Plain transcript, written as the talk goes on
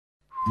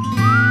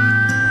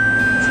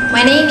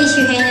My name is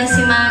Eugenia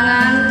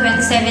Simangan,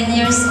 27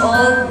 years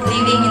old,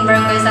 living in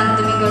Barangay San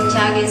Domingo,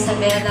 Tiago,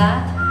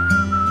 Isabela.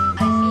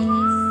 I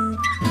finished.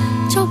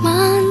 昨晚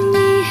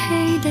依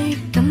稀的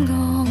感覺，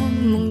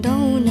夢到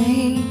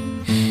你，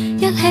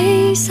一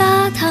起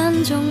沙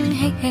灘中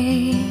嬉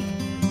戲，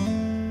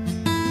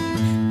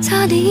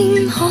差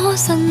點可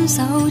伸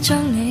手將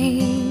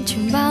你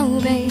全包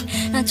庇，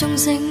那鐘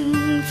聲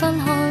分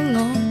開我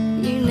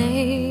與你。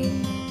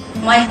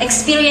 My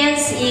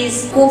experience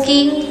is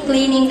cooking,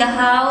 cleaning the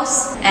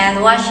house,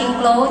 and washing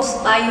clothes,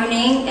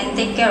 ironing, and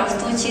take care of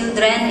 2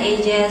 children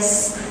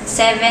ages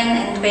 7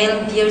 and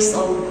 12 years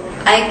old.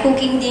 I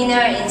cooking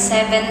dinner in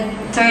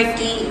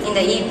 7:30 in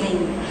the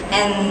evening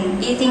and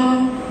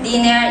eating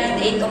dinner in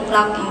 8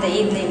 o'clock in the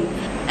evening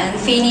and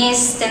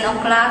finish 10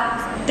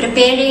 o'clock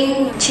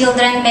preparing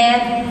children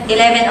bed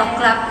 11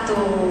 o'clock to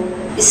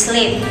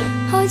sleep.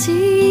 開始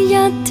一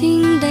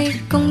天的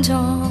工作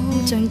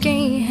像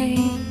機器。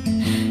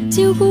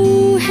 照顧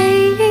棄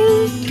嬰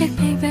極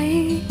疲憊，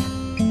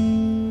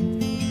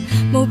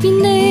無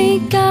邊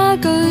的家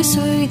居需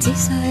仔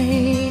細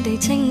地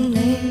清理，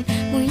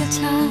每一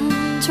餐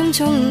匆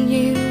匆要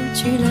處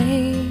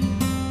理，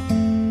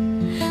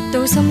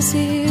到深宵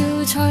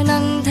才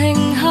能停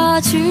下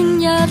喘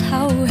一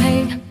口氣，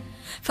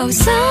浮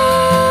生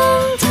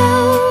偷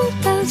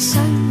得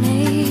上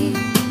你，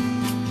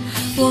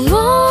和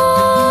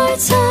愛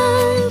親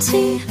切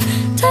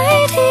體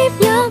貼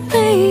也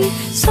被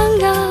相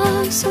隔。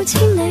 數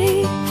千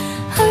里，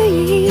虛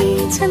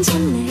擬親親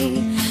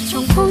你，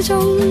床鋪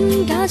中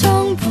假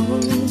裝抱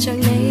着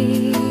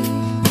你，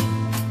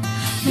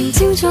明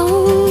朝早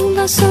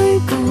不需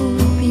告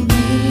別你。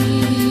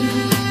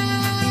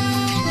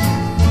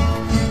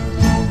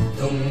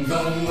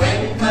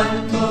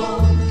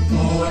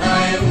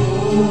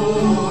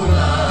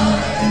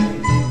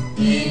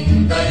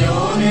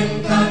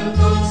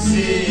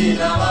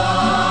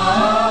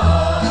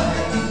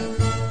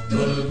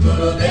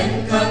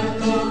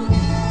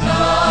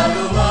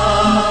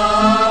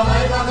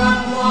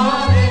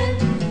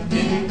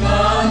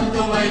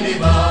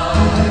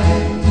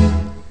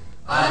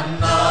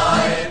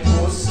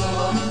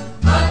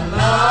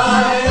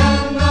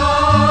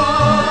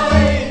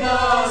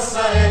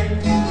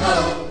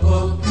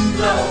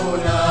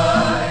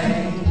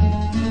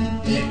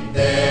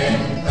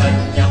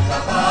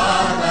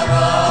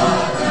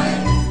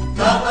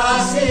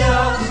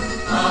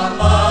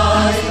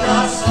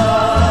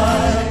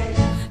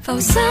浮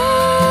生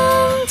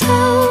偷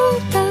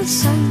得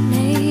上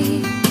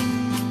你，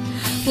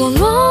和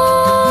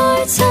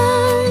愛親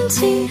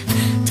切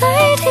體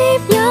貼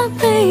也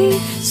被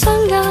相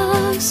隔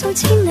數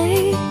千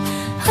里，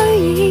虛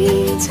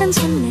擬親親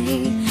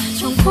你，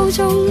床鋪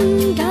中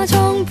假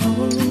裝抱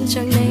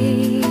着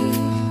你，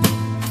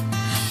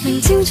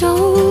明朝早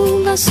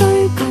不需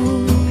告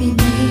別你。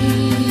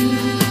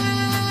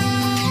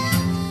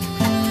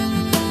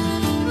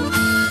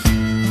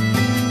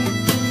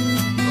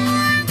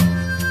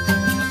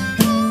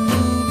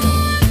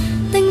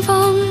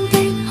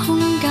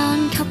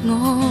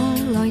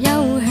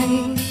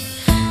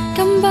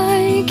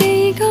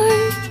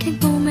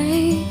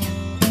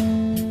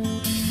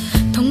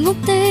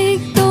 的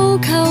都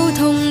溝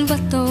通不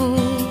到，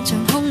像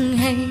空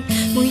氣，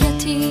每一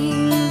天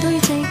堆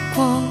積過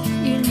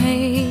怨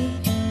氣。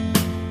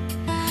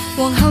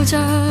皇后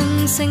像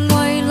成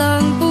為良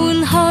伴，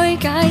開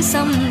解心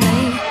理。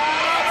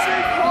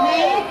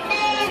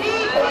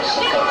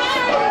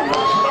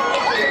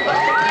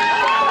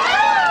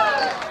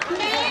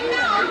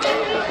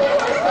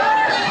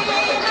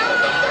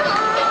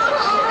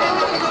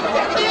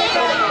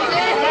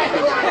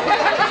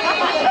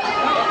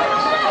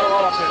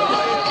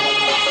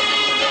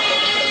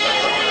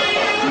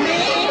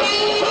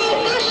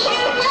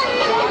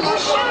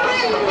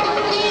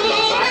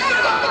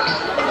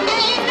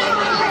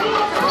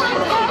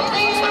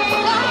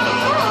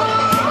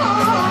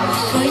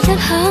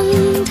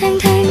肯聽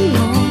聽我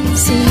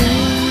是你。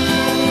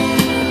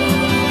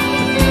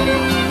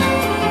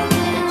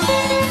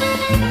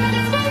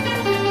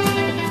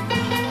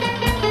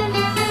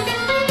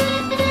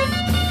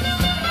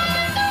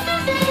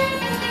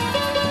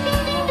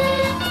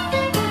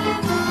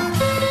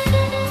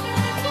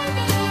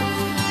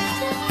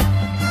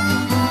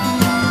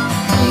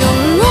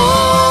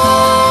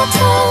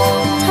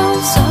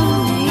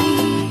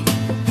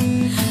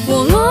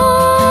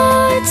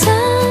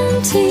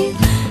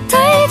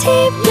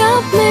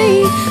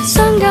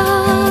 相隔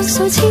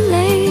數千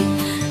里，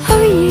虛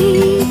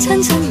擬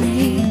親親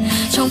你，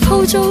床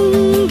鋪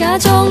中假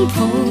裝抱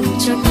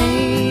着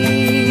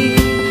你，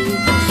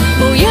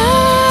無休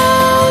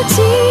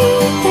止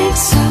的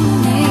想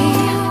你，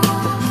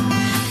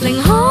寧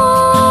可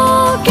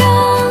跟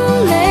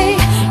你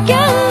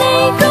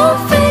高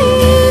飛，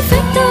飛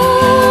得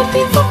蝙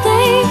蝠地，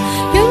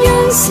樣樣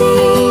事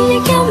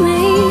亦優美，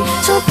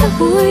再不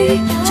會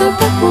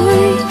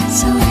受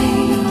氣。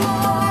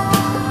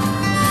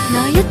 那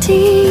一天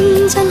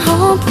真可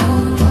抱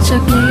着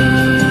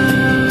你。